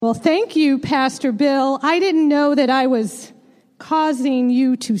Well, thank you, Pastor Bill. I didn't know that I was causing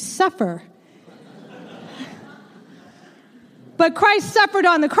you to suffer. But Christ suffered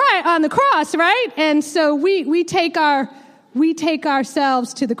on the cross, right? And so we take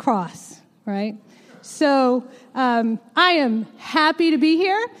ourselves to the cross, right? So I am happy to be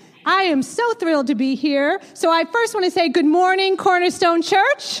here. I am so thrilled to be here. So I first want to say good morning, Cornerstone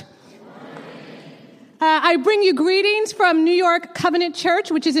Church. I bring you greetings from New York Covenant Church,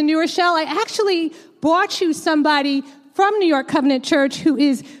 which is in New Rochelle. I actually brought you somebody from New York Covenant Church who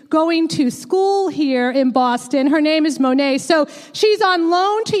is going to school here in Boston. Her name is Monet. So she's on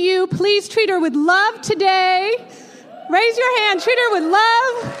loan to you. Please treat her with love today. Raise your hand. Treat her with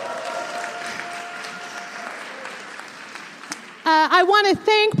love. I want to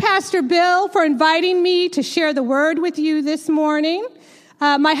thank Pastor Bill for inviting me to share the word with you this morning.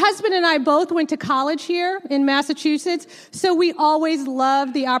 My husband and I both went to college here in Massachusetts, so we always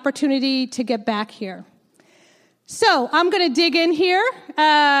love the opportunity to get back here. So I'm going to dig in here.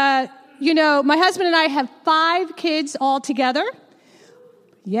 My husband and I have 5 kids all together.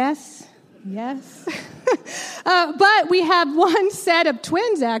 Yes. But we have one set of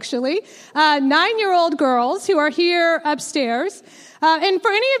twins, actually, 9-year-old girls who are here upstairs. And for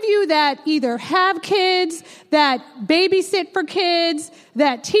any of you that either have kids, that babysit for kids,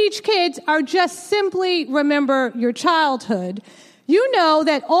 that teach kids, or just simply remember your childhood, you know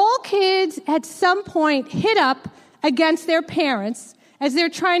that all kids at some point hit up against their parents as they're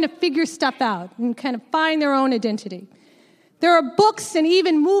trying to figure stuff out and kind of find their own identity. There are books and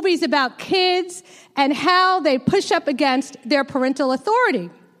even movies about kids and how they push up against their parental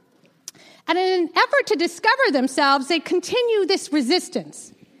authority. And in an effort to discover themselves, they continue this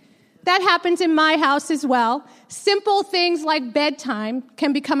resistance. That happens in my house as well. Simple things like bedtime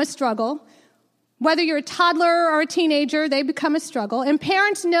can become a struggle. Whether you're a toddler or a teenager, they become a struggle. And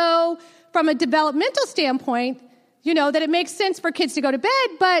parents know from a developmental standpoint, that it makes sense for kids to go to bed,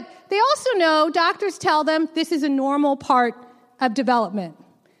 but they also know, doctors tell them, this is a normal part of development.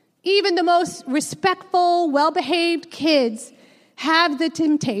 Even the most respectful, well-behaved kids have the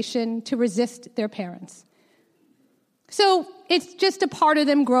temptation to resist their parents. So it's just a part of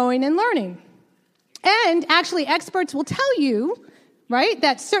them growing and learning. And actually, experts will tell you, right,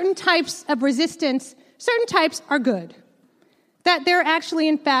 that certain types of resistance, certain types are good. That they're actually,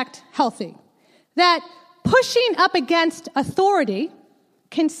 in fact, healthy. That pushing up against authority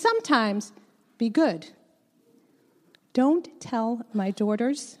can sometimes be good. Don't tell my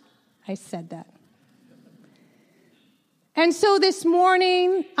daughters I said that. And so this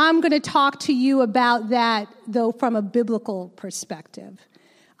morning, I'm going to talk to you about that, though, from a biblical perspective.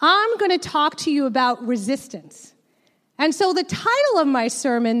 I'm going to talk to you about resistance. And so the title of my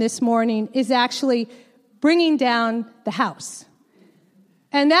sermon this morning is actually Bringing Down the House.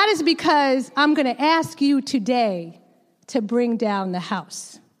 And that is because I'm going to ask you today to bring down the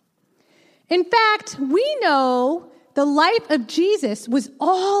house. In fact, we know the life of Jesus was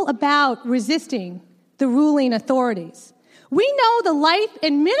all about resisting the ruling authorities. We know the life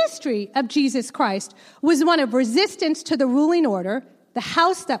and ministry of Jesus Christ was one of resistance to the ruling order, the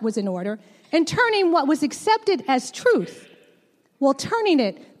house that was in order, and turning what was accepted as truth, while turning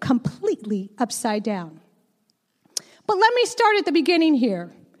it completely upside down. But let me start at the beginning here.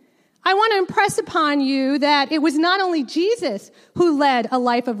 I want to impress upon you that it was not only Jesus who led a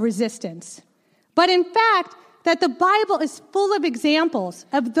life of resistance, but in fact, that the Bible is full of examples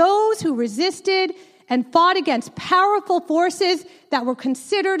of those who resisted and fought against powerful forces that were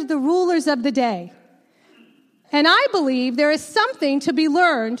considered the rulers of the day. And I believe there is something to be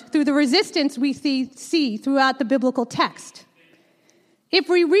learned through the resistance we see throughout the biblical text. If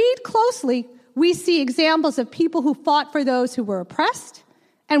we read closely, we see examples of people who fought for those who were oppressed,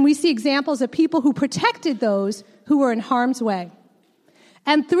 and we see examples of people who protected those who were in harm's way.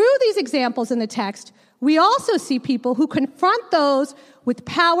 And through these examples in the text, we also see people who confront those with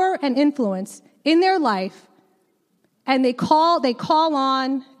power and influence in their life, and they call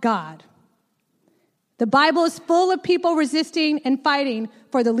on God. The Bible is full of people resisting and fighting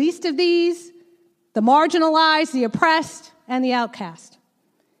for the least of these, the marginalized, the oppressed, and the outcast.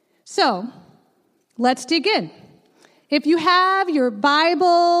 So, let's dig in. If you have your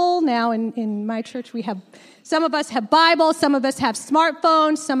Bible, now in my church some of us have Bibles, some of us have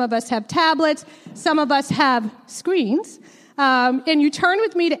smartphones, some of us have tablets, some of us have screens. And you turn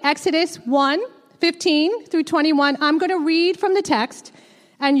with me to Exodus 1:15 through 21. I'm going to read from the text,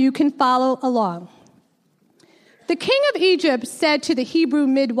 and you can follow along. The king of Egypt said to the Hebrew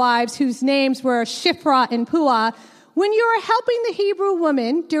midwives, whose names were Shiphrah and Puah, when you are helping the Hebrew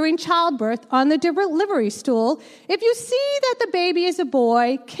woman during childbirth on the delivery stool, if you see that the baby is a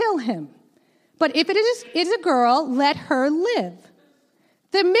boy, kill him. But if it is a girl, let her live.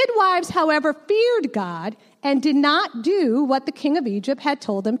 The midwives, however, feared God and did not do what the king of Egypt had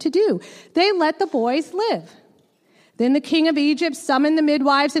told them to do. They let the boys live. Then the king of Egypt summoned the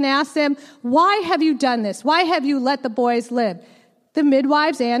midwives and asked them, "Why have you done this? Why have you let the boys live?" The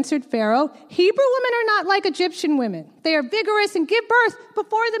midwives answered Pharaoh, "Hebrew women are not like Egyptian women. They are vigorous and give birth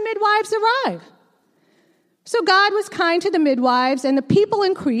before the midwives arrive." So God was kind to the midwives, and the people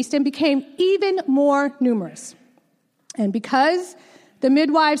increased and became even more numerous. And because the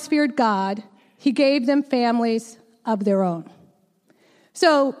midwives feared God, he gave them families of their own.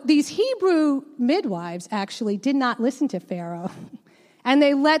 So these Hebrew midwives actually did not listen to Pharaoh, and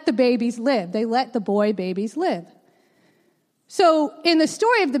they let the babies live. They let the boy babies live. So in the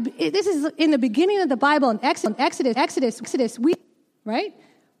story of this is in the beginning of the Bible, in Exodus, right?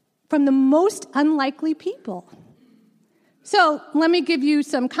 From the most unlikely people. So let me give you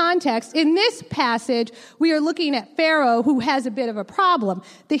some context. In this passage, we are looking at Pharaoh, who has a bit of a problem.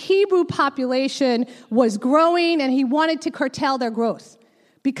 The Hebrew population was growing, and he wanted to curtail their growth.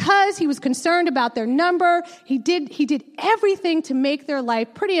 Because he was concerned about their number, he did everything to make their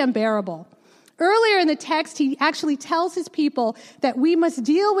life pretty unbearable. Earlier in the text, he actually tells his people that we must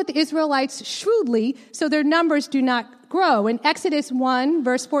deal with the Israelites shrewdly so their numbers do not grow. In Exodus 1,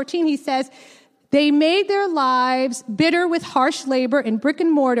 verse 14, he says, "They made their lives bitter with harsh labor in brick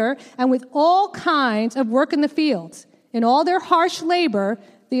and mortar and with all kinds of work in the fields. In all their harsh labor,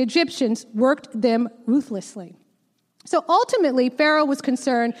 the Egyptians worked them ruthlessly." So ultimately, Pharaoh was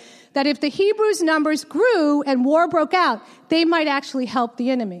concerned that if the Hebrews' numbers grew and war broke out, they might actually help the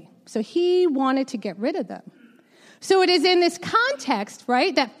enemy. So he wanted to get rid of them. So it is in this context,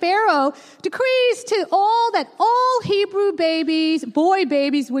 right, that Pharaoh decrees that all Hebrew babies, boy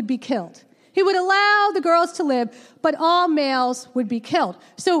babies, would be killed. He would allow the girls to live, but all males would be killed.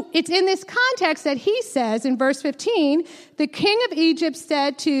 So it's in this context that he says in verse 15, the king of Egypt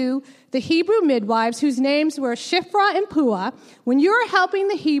said to the Hebrew midwives, whose names were Shiphrah and Puah, "When you are helping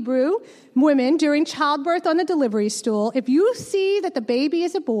the Hebrew women during childbirth on the delivery stool, if you see that the baby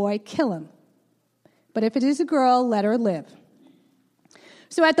is a boy, kill him. But if it is a girl, let her live."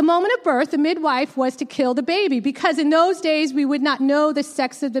 So at the moment of birth, the midwife was to kill the baby, because in those days we would not know the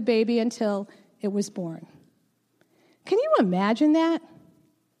sex of the baby until it was born. Can you imagine that?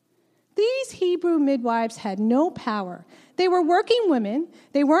 These Hebrew midwives had no power. They were working women.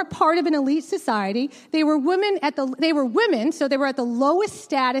 They weren't part of an elite society. They were women, so they were at the lowest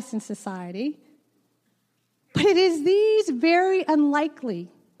status in society. But it is these very unlikely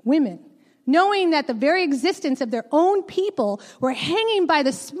women, knowing that the very existence of their own people were hanging by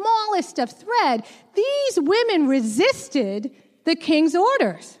the smallest of thread, these women resisted the king's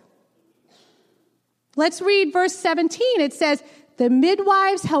orders. Let's read verse 17. It says, "The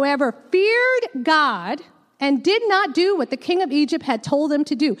midwives, however, feared God and did not do what the king of Egypt had told them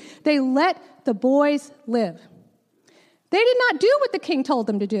to do. They let the boys live." They did not do what the king told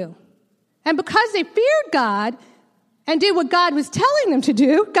them to do. And because they feared God and did what God was telling them to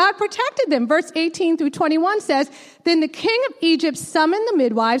do, God protected them. Verse 18 through 21 says, "Then the king of Egypt summoned the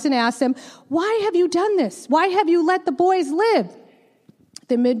midwives and asked them, 'Why have you done this? Why have you let the boys live?'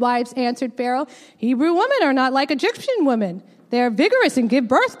 The midwives answered Pharaoh, 'Hebrew women are not like Egyptian women. They are vigorous and give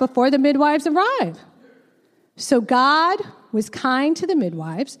birth before the midwives arrive.' So God was kind to the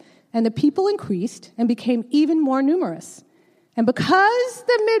midwives, and the people increased and became even more numerous. And because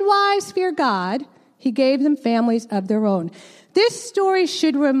the midwives feared God, he gave them families of their own." This story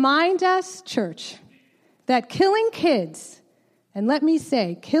should remind us, church, that killing kids, and let me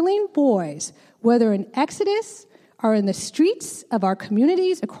say, killing boys, whether in Exodus or in the streets of our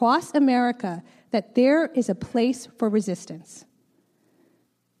communities across America, that there is a place for resistance.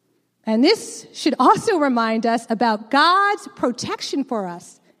 And this should also remind us about God's protection for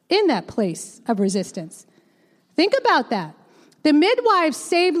us in that place of resistance. Think about that. The midwives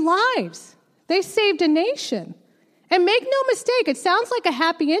saved lives. They saved a nation. And make no mistake, it sounds like a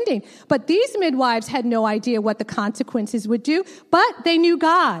happy ending, but these midwives had no idea what the consequences would do, but they knew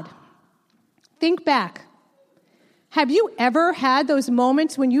God. Think back. Have you ever had those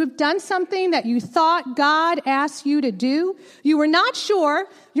moments when you've done something that you thought God asked you to do? You were not sure,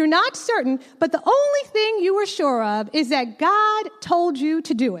 you're not certain, but the only thing you were sure of is that God told you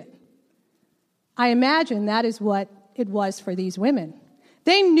to do it. I imagine that is what it was for these women.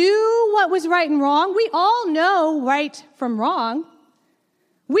 They knew what was right and wrong. We all know right from wrong.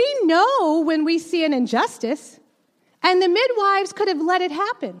 We know when we see an injustice, and the midwives could have let it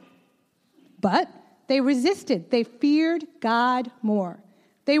happen. But They resisted. They feared God more.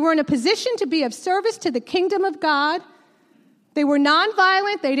 They were in a position to be of service to the kingdom of God. They were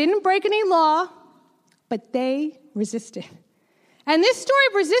nonviolent. They didn't break any law, but they resisted. And this story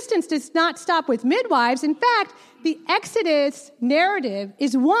of resistance does not stop with midwives. In fact, the Exodus narrative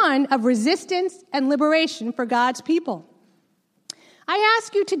is one of resistance and liberation for God's people. I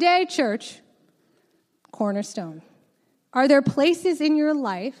ask you today, church, Cornerstone, are there places in your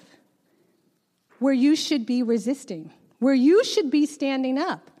life where you should be resisting, where you should be standing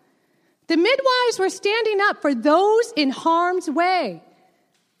up? The midwives were standing up for those in harm's way.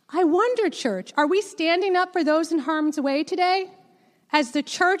 I wonder, church, are we standing up for those in harm's way today? As the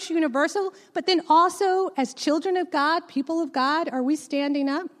church universal, but then also as children of God, people of God, are we standing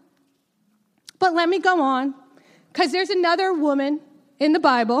up? But let me go on, because there's another woman in the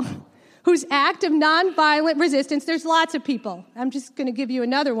Bible whose act of nonviolent resistance, there's lots of people. I'm just going to give you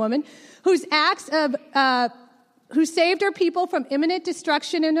another woman whose acts of, who saved her people from imminent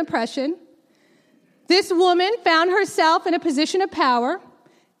destruction and oppression. This woman found herself in a position of power,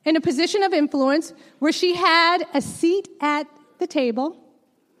 in a position of influence, where she had a seat at the table.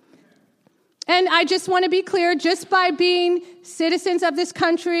 And I just want to be clear, just by being citizens of this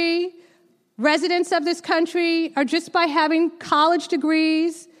country, residents of this country, or just by having college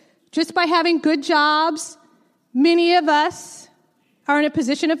degrees, just by having good jobs, many of us are in a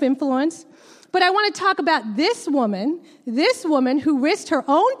position of influence. But I want to talk about this woman who risked her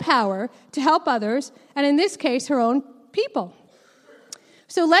own power to help others, and in this case, her own people.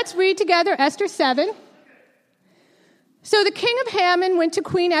 So let's read together Esther 7. So the king of Haman went to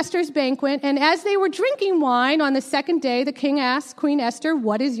Queen Esther's banquet, and as they were drinking wine on the second day, the king asked Queen Esther,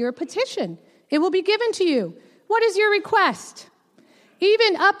 "What is your petition? It will be given to you. What is your request?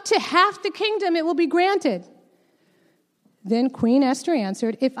 Even up to half the kingdom it will be granted." Then Queen Esther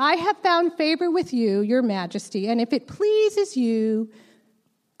answered, "If I have found favor with you, your majesty, and if it pleases you,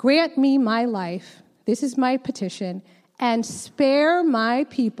 grant me my life. This is my petition, and spare my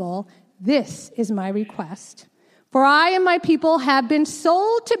people. This is my request. For I and my people have been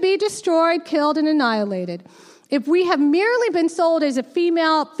sold to be destroyed, killed, and annihilated. If we have merely been sold as as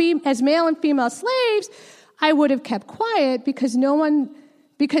male and female slaves, I would have kept quiet because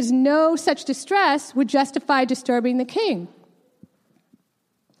no such distress would justify disturbing the king."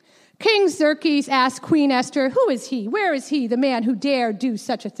 King Xerxes asked Queen Esther, "Who is he? Where is he, the man who dared do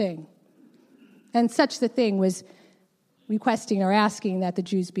such a thing?" And such the thing was requesting or asking that the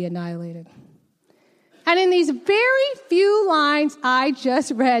Jews be annihilated. And in these very few lines I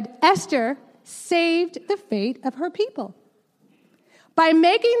just read, Esther saved the fate of her people. By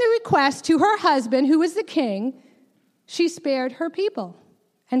making the request to her husband, who was the king, she spared her people,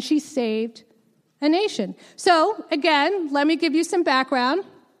 and she saved a nation. So, again, let me give you some background.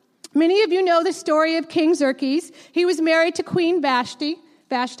 Many of you know the story of King Xerxes. He was married to Queen Vashti,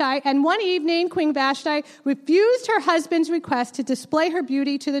 and one evening, Queen Vashti refused her husband's request to display her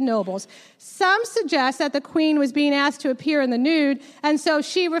beauty to the nobles. Some suggest that the queen was being asked to appear in the nude, and so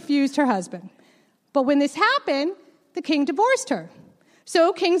she refused her husband. But when this happened, the king divorced her.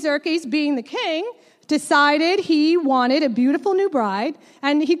 So King Xerxes, being the king, decided he wanted a beautiful new bride,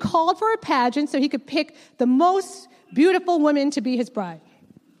 and he called for a pageant so he could pick the most beautiful woman to be his bride.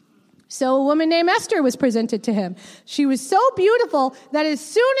 So a woman named Esther was presented to him. She was so beautiful that as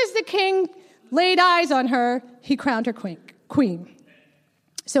soon as the king laid eyes on her, he crowned her queen.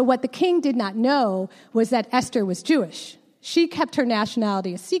 So what the king did not know was that Esther was Jewish. She kept her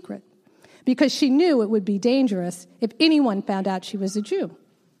nationality a secret because she knew it would be dangerous if anyone found out she was a Jew.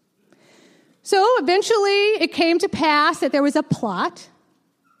 So eventually it came to pass that there was a plot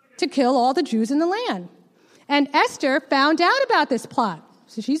to kill all the Jews in the land. And Esther found out about this plot.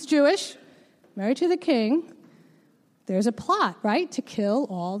 So she's Jewish, married to the king. There's a plot, right, to kill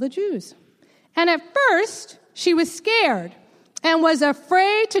all the Jews. And at first, she was scared and was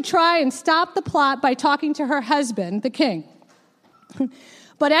afraid to try and stop the plot by talking to her husband, the king.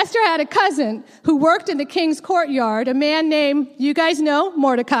 But Esther had a cousin who worked in the king's courtyard, a man named, you guys know,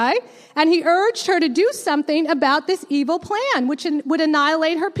 Mordecai, and he urged her to do something about this evil plan, which would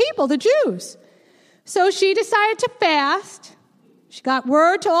annihilate her people, the Jews. So she decided to fast. She got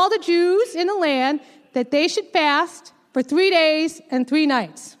word to all the Jews in the land that they should fast for 3 days and 3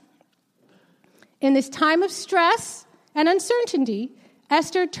 nights. In this time of stress and uncertainty,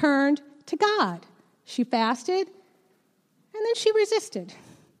 Esther turned to God. She fasted, and then she resisted.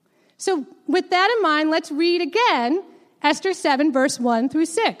 So with that in mind, let's read again Esther 7, verse 1 through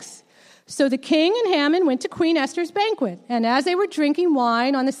 6. So the king and Haman went to Queen Esther's banquet, and as they were drinking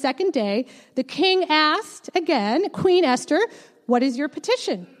wine on the second day, the king asked again, Queen Esther, "What is your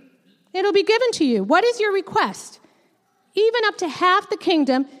petition?" It'll be given to you. What is your request? Even up to half the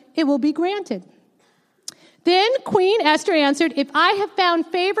kingdom, it will be granted. Then Queen Esther answered, if I have found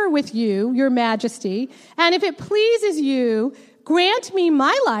favor with you, your majesty, and if it pleases you, grant me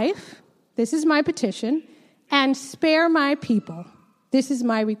my life, this is my petition, and spare my people. This is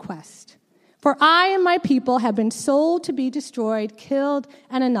my request. For I and my people have been sold to be destroyed, killed,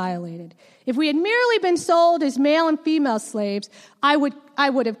 and annihilated. If we had merely been sold as male and female slaves, I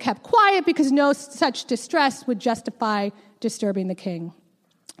would have kept quiet because no such distress would justify disturbing the king.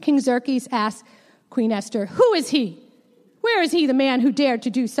 King Xerxes asked Queen Esther, who is he? Where is he, the man who dared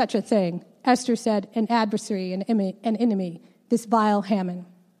to do such a thing? Esther said, an adversary, an enemy, this vile Haman.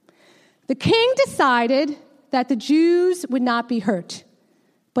 The king decided that the Jews would not be hurt,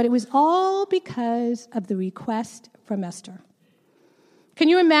 but it was all because of the request from Esther. Can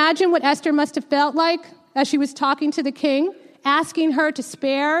you imagine what Esther must have felt like as she was talking to the king, asking him to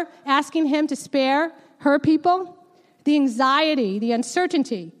spare her people? The anxiety, the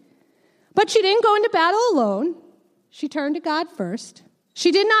uncertainty. But she didn't go into battle alone. She turned to God first.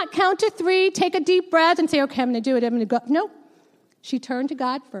 She did not count to 3, take a deep breath, and say, okay, I'm going to do it, I'm going to go. No. She turned to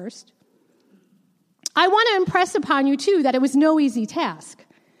God first. I want to impress upon you, too, that it was no easy task.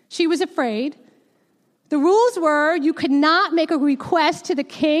 She was afraid. The rules were you could not make a request to the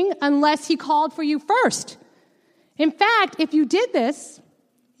king unless he called for you first. In fact, if you did this,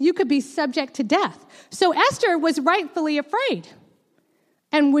 you could be subject to death. So Esther was rightfully afraid.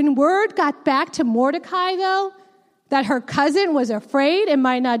 And when word got back to Mordecai, though, that her cousin was afraid and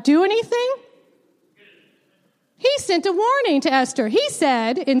might not do anything, he sent a warning to Esther. He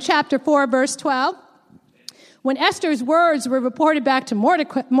said in chapter 4, verse 12, when Esther's words were reported back to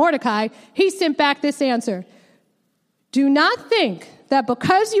Mordecai, he sent back this answer. Do not think that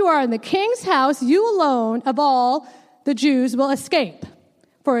because you are in the king's house, you alone of all the Jews will escape.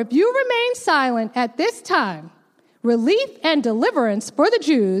 For if you remain silent at this time, relief and deliverance for the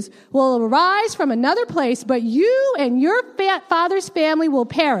Jews will arise from another place, but you and your father's family will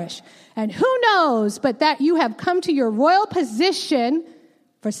perish. And who knows but that you have come to your royal position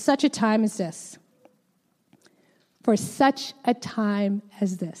for such a time as this. For such a time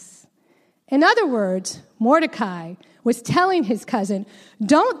as this. In other words, Mordecai was telling his cousin,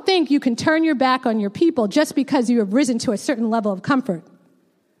 don't think you can turn your back on your people just because you have risen to a certain level of comfort.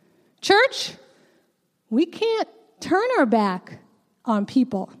 Church, we can't turn our back on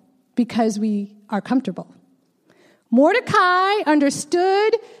people because we are comfortable. Mordecai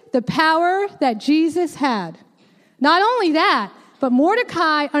understood the power that Jesus had. Not only that, but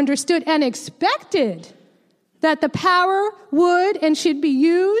Mordecai understood and expected that the power would and should be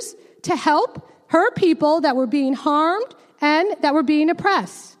used to help her people that were being harmed and that were being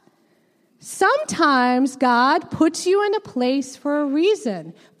oppressed. Sometimes God puts you in a place for a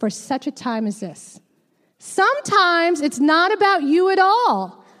reason, for such a time as this. Sometimes it's not about you at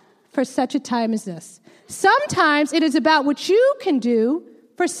all for such a time as this. Sometimes it is about what you can do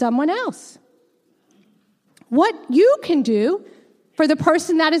for someone else. What you can do for the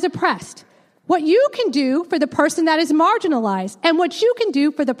person that is oppressed. What you can do for the person that is marginalized. And what you can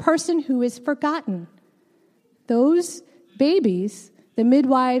do for the person who is forgotten. Those babies, the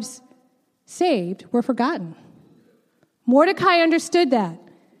midwives saved, were forgotten. Mordecai understood that.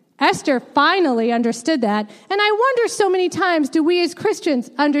 Esther finally understood that. And I wonder so many times, do we as Christians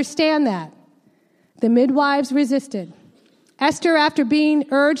understand that? The midwives resisted. Esther, after being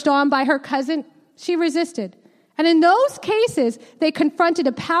urged on by her cousin, she resisted. And in those cases, they confronted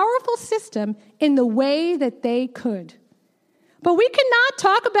a powerful system in the way that they could. But we cannot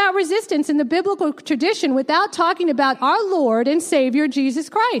talk about resistance in the biblical tradition without talking about our Lord and Savior, Jesus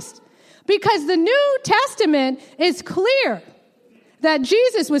Christ. Because the New Testament is clear that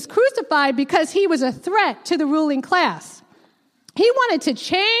Jesus was crucified because he was a threat to the ruling class. He wanted to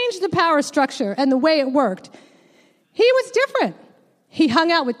change the power structure and the way it worked. He was different. He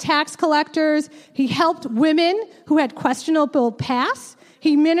hung out with tax collectors. He helped women who had questionable pasts.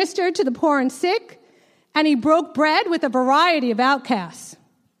 He ministered to the poor and sick. And he broke bread with a variety of outcasts.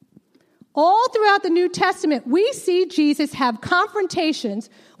 All throughout the New Testament, we see Jesus have confrontations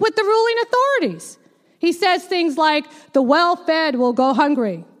with the ruling authorities. He says things like, the well-fed will go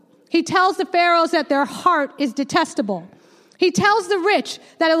hungry. He tells the pharaohs that their heart is detestable. He tells the rich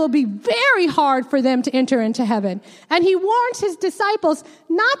that it will be very hard for them to enter into heaven. And he warns his disciples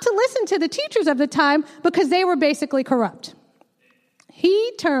not to listen to the teachers of the time because they were basically corrupt.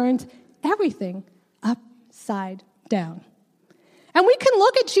 He turns everything upside down. And we can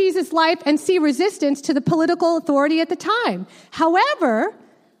look at Jesus' life and see resistance to the political authority at the time. However,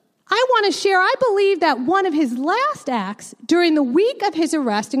 I want to share, I believe that one of his last acts during the week of his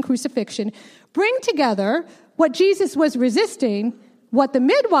arrest and crucifixion bring together what Jesus was resisting, what the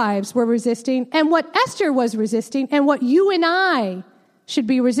midwives were resisting, and what Esther was resisting, and what you and I should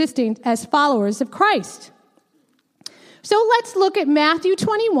be resisting as followers of Christ. So let's look at Matthew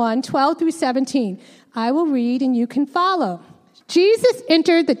 21, 12 through 17. I will read and you can follow. Jesus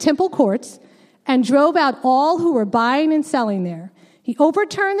entered the temple courts and drove out all who were buying and selling there. He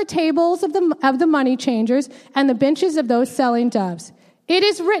overturned the tables of the money changers and the benches of those selling doves. It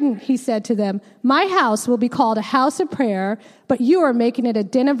is written, he said to them, my house will be called a house of prayer, but you are making it a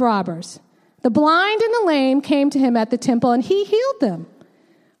den of robbers. The blind and the lame came to him at the temple, and he healed them.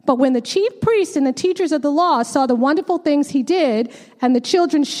 But when the chief priests and the teachers of the law saw the wonderful things he did, and the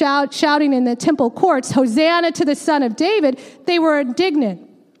children shouting in the temple courts, Hosanna to the Son of David, they were indignant.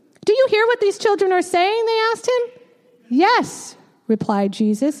 Do you hear what these children are saying? They asked him. Yes, replied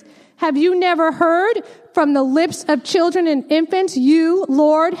Jesus. Have you never heard from the lips of children and infants, you,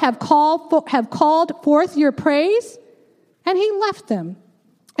 Lord, have called forth your praise? And he left them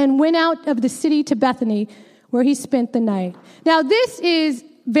and went out of the city to Bethany, where he spent the night. Now, this is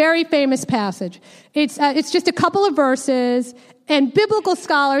very famous passage. It's just a couple of verses, and biblical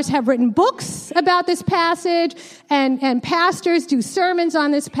scholars have written books about this passage, and pastors do sermons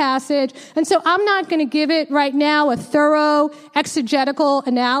on this passage. And so I'm not going to give it right now a thorough exegetical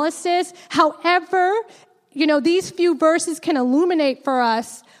analysis. However, these few verses can illuminate for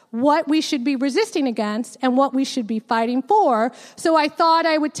us what we should be resisting against and what we should be fighting for. So I thought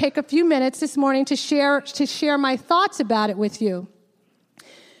I would take a few minutes this morning to share my thoughts about it with you.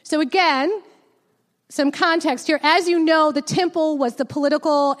 So again, some context here. As you know, the temple was the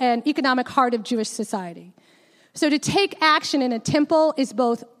political and economic heart of Jewish society. So to take action in a temple is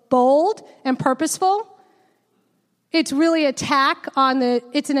both bold and purposeful. It's really an attack on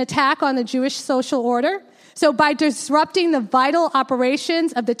the Jewish social order. So by disrupting the vital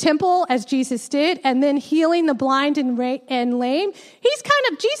operations of the temple, as Jesus did, and then healing the blind and lame,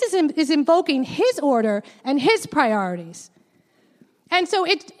 Jesus is invoking his order and his priorities. And so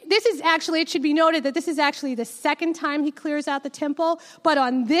it should be noted that this is actually the second time he clears out the temple. But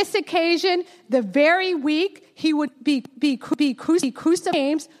on this occasion, the very week he would be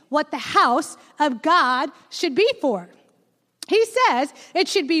crucified, what the house of God should be for. He says it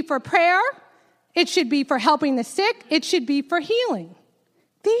should be for prayer, it should be for helping the sick, it should be for healing.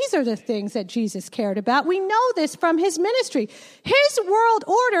 These are the things that Jesus cared about. We know this from his ministry. His world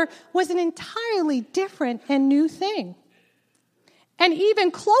order was an entirely different and new thing. An even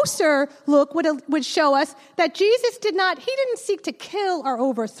closer look would show us that Jesus didn't seek to kill or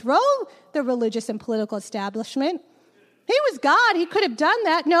overthrow the religious and political establishment. He was God. He could have done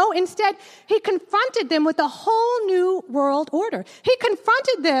that. No, instead, he confronted them with a whole new world order. He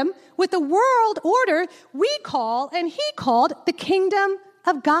confronted them with the world order he called the kingdom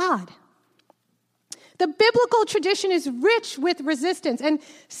of God. The biblical tradition is rich with resistance, and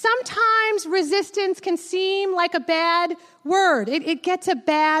sometimes resistance can seem like a bad word. It gets a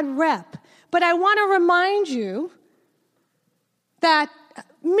bad rep. But I want to remind you that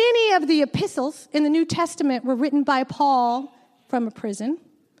many of the epistles in the New Testament were written by Paul from a prison.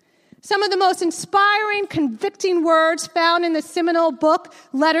 Some of the most inspiring, convicting words found in the seminal book,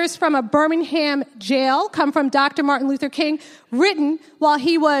 Letters from a Birmingham Jail, come from Dr. Martin Luther King, written while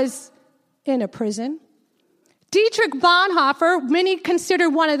he was in a prison. Dietrich Bonhoeffer, many consider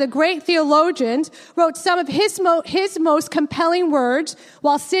one of the great theologians, wrote some of his most compelling words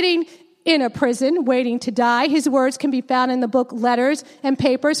while sitting in a prison waiting to die. His words can be found in the book Letters and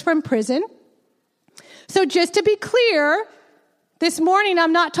Papers from Prison. So just to be clear, this morning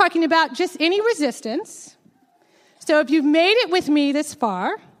I'm not talking about just any resistance. So if you've made it with me this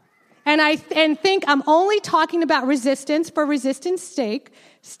far, and think I'm only talking about resistance for resistance sake,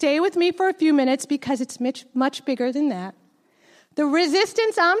 stay with me for a few minutes because it's much bigger than that. The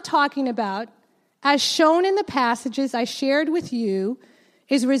resistance I'm talking about, as shown in the passages I shared with you,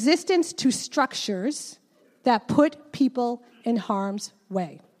 is resistance to structures that put people in harm's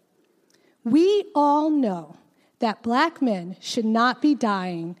way. We all know that black men should not be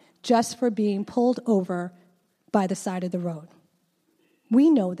dying just for being pulled over by the side of the road. We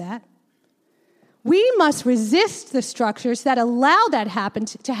know that. We must resist the structures that allow that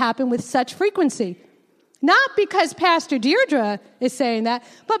to happen with such frequency. Not because Pastor Deirdre is saying that,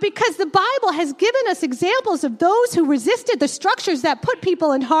 but because the Bible has given us examples of those who resisted the structures that put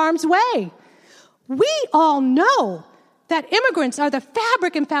people in harm's way. We all know that immigrants are the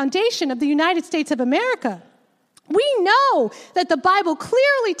fabric and foundation of the United States of America. We know that the Bible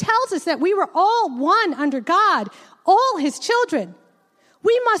clearly tells us that we were all one under God, all his children.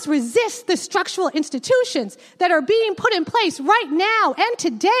 We must resist the structural institutions that are being put in place right now and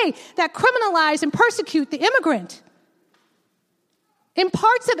today that criminalize and persecute the immigrant. In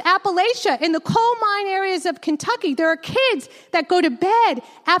parts of Appalachia, in the coal mine areas of Kentucky, there are kids that go to bed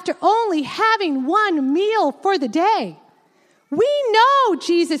after only having one meal for the day. We know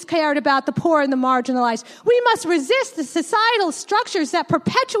Jesus cared about the poor and the marginalized. We must resist the societal structures that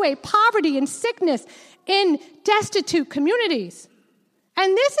perpetuate poverty and sickness in destitute communities.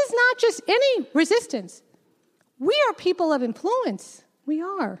 And this is not just any resistance. We are people of influence. We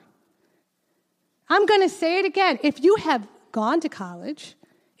are. I'm going to say it again. If you have gone to college,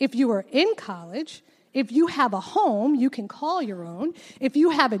 if you are in college, if you have a home you can call your own, if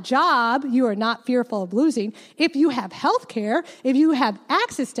you have a job you are not fearful of losing, if you have health care, if you have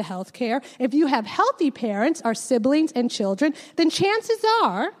access to health care, if you have healthy parents or siblings and children, then chances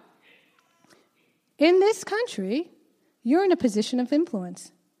are, in this country, you're in a position of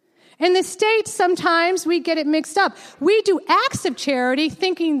influence. In the States, sometimes we get it mixed up. We do acts of charity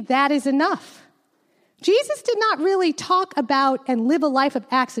thinking that is enough. Jesus did not really talk about and live a life of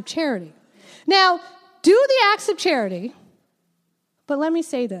acts of charity. Now, do the acts of charity, but let me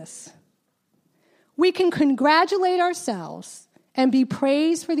say this. We can congratulate ourselves and be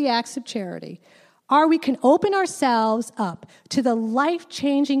praised for the acts of charity, or we can open ourselves up to the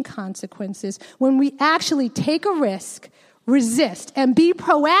life-changing consequences when we actually take a risk, resist, and be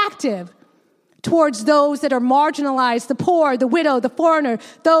proactive towards those that are marginalized, the poor, the widow, the foreigner,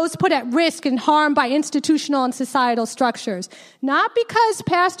 those put at risk and harmed by institutional and societal structures. Not because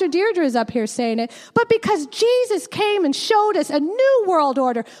Pastor Deirdre is up here saying it, but because Jesus came and showed us a new world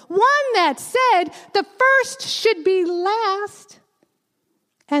order, one that said the first should be last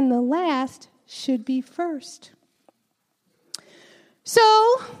and the last should be first. So,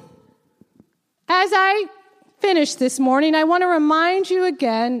 as I finish this morning, I want to remind you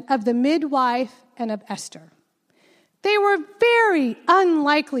again of the midwife and of Esther. They were very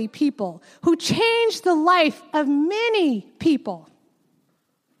unlikely people who changed the life of many people.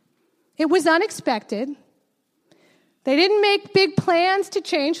 It was unexpected. They didn't make big plans to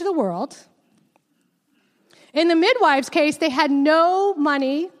change the world. In the midwife's case, they had no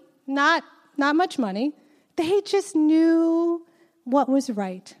money, not much money. They just knew what was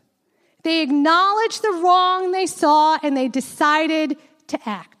right. They acknowledged the wrong they saw, and they decided to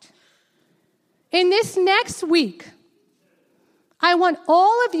act. In this next week, I want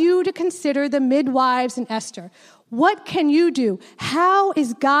all of you to consider the midwives and Esther. What can you do? How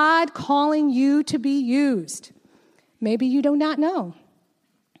is God calling you to be used? Maybe you do not know.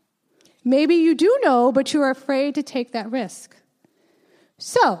 Maybe you do know, but you're afraid to take that risk.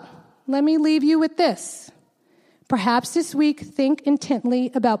 So, let me leave you with this. Perhaps this week, think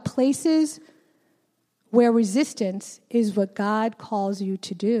intently about places where resistance is what God calls you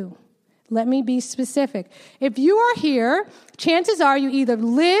to do. Let me be specific. If you are here, chances are you either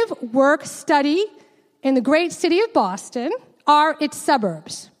live, work, study in the great city of Boston or its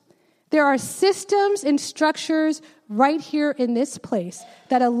suburbs. There are systems and structures right here in this place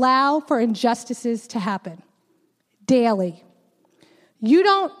that allow for injustices to happen daily. You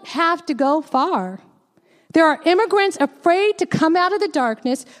don't have to go far. There are immigrants afraid to come out of the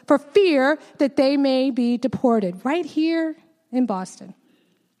darkness for fear that they may be deported, right here in Boston.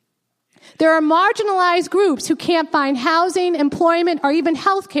 There are marginalized groups who can't find housing, employment, or even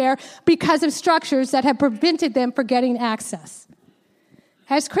health care because of structures that have prevented them from getting access.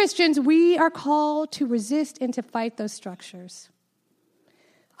 As Christians, we are called to resist and to fight those structures.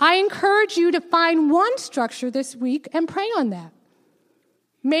 I encourage you to find one structure this week and pray on that.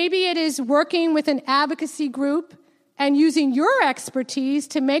 Maybe it is working with an advocacy group and using your expertise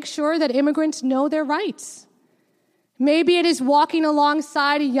to make sure that immigrants know their rights. Maybe it is walking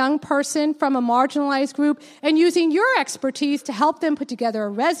alongside a young person from a marginalized group and using your expertise to help them put together a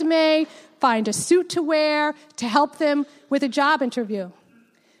resume, find a suit to wear, to help them with a job interview.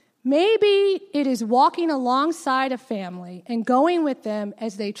 Maybe it is walking alongside a family and going with them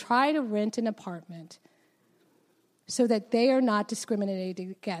as they try to rent an apartment so that they are not discriminated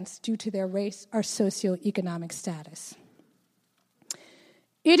against due to their race or socioeconomic status.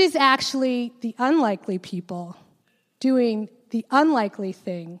 It is actually the unlikely people doing the unlikely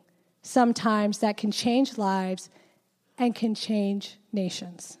thing sometimes that can change lives and can change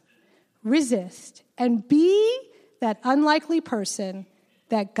nations. Resist and be that unlikely person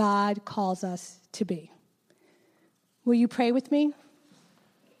that God calls us to be. Will you pray with me?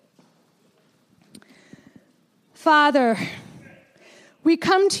 Father, we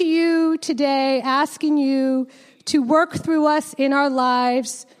come to you today asking you to work through us in our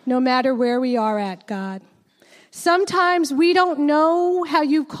lives, no matter where we are at, God. Sometimes we don't know how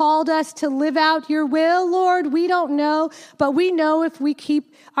you've called us to live out your will, Lord. We don't know, but we know if we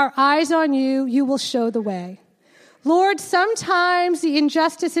keep our eyes on you, you will show the way. Lord, sometimes the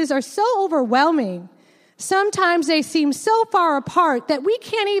injustices are so overwhelming. Sometimes they seem so far apart that we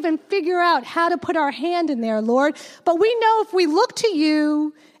can't even figure out how to put our hand in there, Lord. But we know if we look to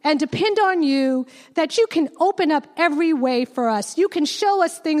you and depend on you, that you can open up every way for us. You can show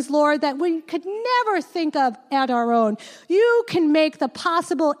us things, Lord, that we could never think of at our own. You can make the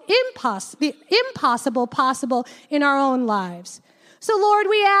impossible possible in our own lives. So, Lord,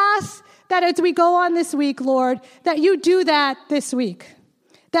 we ask that as we go on this week, Lord, that you do that this week.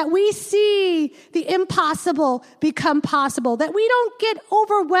 That we see the impossible become possible. That we don't get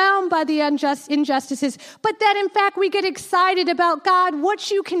overwhelmed by the injustices, but that in fact we get excited about, God, what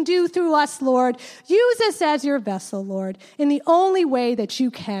you can do through us, Lord. Use us as your vessel, Lord, in the only way that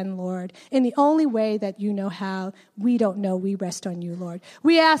you can, Lord. In the only way that you know how. We don't know. We rest on you, Lord.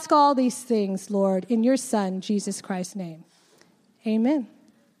 We ask all these things, Lord, in your Son, Jesus Christ's name. Amen.